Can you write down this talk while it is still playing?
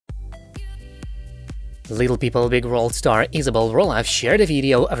Little People Big World star Isabel Roloff shared a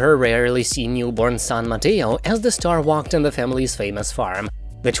video of her rarely seen newborn son Mateo as the star walked on the family's famous farm.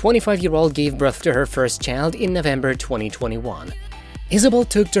 The 25-year-old gave birth to her first child in November 2021. Isabel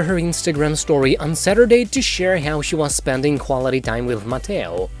took to her Instagram story on Saturday to share how she was spending quality time with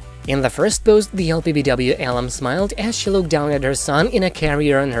Mateo. In the first post, the LPBW alum smiled as she looked down at her son in a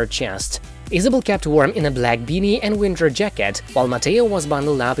carrier on her chest. Isabel kept warm in a black beanie and winter jacket, while Mateo was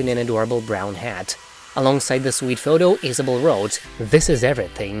bundled up in an adorable brown hat. Alongside the sweet photo, Isabel wrote, "This is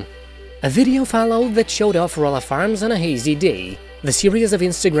everything." A video followed that showed off Roloff farms on a hazy day. The series of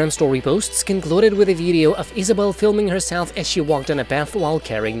Instagram story posts concluded with a video of Isabel filming herself as she walked on a path while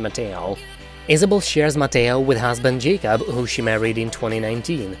carrying Mateo. Isabel shares Mateo with husband Jacob, who she married in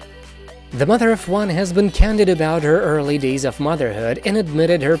 2019. The mother of one has been candid about her early days of motherhood and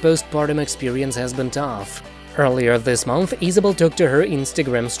admitted her postpartum experience has been tough. Earlier this month, Isabel took to her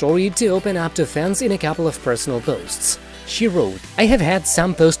Instagram story to open up to fans in a couple of personal posts. She wrote, "I have had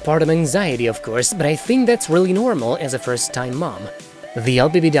some postpartum anxiety, of course, but I think that's really normal as a first-time mom." The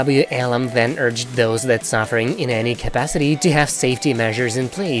LPBW alum then urged those that suffering in any capacity to have safety measures in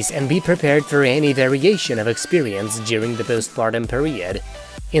place and be prepared for any variation of experience during the postpartum period.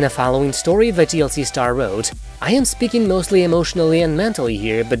 In a following story, the TLC star wrote, "I am speaking mostly emotionally and mentally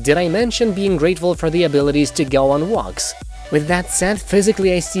here, but did I mention being grateful for the abilities to go on walks? With that said,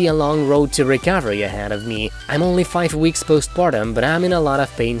 physically I see a long road to recovery ahead of me. I'm only 5 weeks postpartum, but I'm in a lot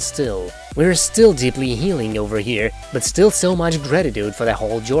of pain still. We're still deeply healing over here, but still so much gratitude for the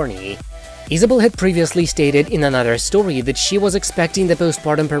whole journey." Isabel had previously stated in another story that she was expecting the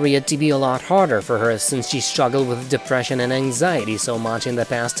postpartum period to be a lot harder for her since she struggled with depression and anxiety so much in the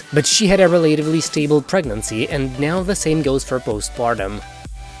past, but she had a relatively stable pregnancy, and now the same goes for postpartum.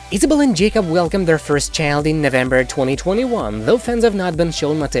 Isabel and Jacob welcomed their first child in November 2021, though fans have not been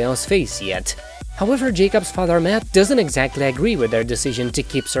shown Mateo's face yet. However, Jacob's father Matt doesn't exactly agree with their decision to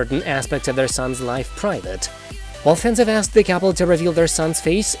keep certain aspects of their son's life private. While fans have asked the couple to reveal their son's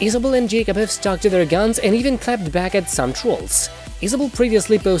face, Isabel and Jacob have stuck to their guns and even clapped back at some trolls. Isabel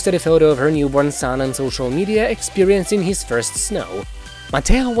previously posted a photo of her newborn son on social media experiencing his first snow.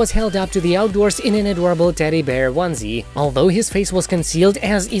 Mateo was held up to the outdoors in an adorable teddy bear onesie, although his face was concealed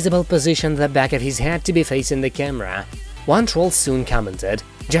as Isabel positioned the back of his head to be facing the camera. One troll soon commented,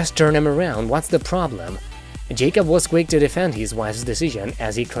 "Just turn him around, what's the problem?" Jacob was quick to defend his wife's decision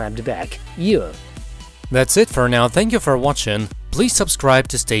as he clapped back, "You." That's it for now, thank you for watching, please subscribe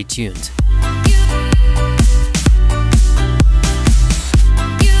to stay tuned.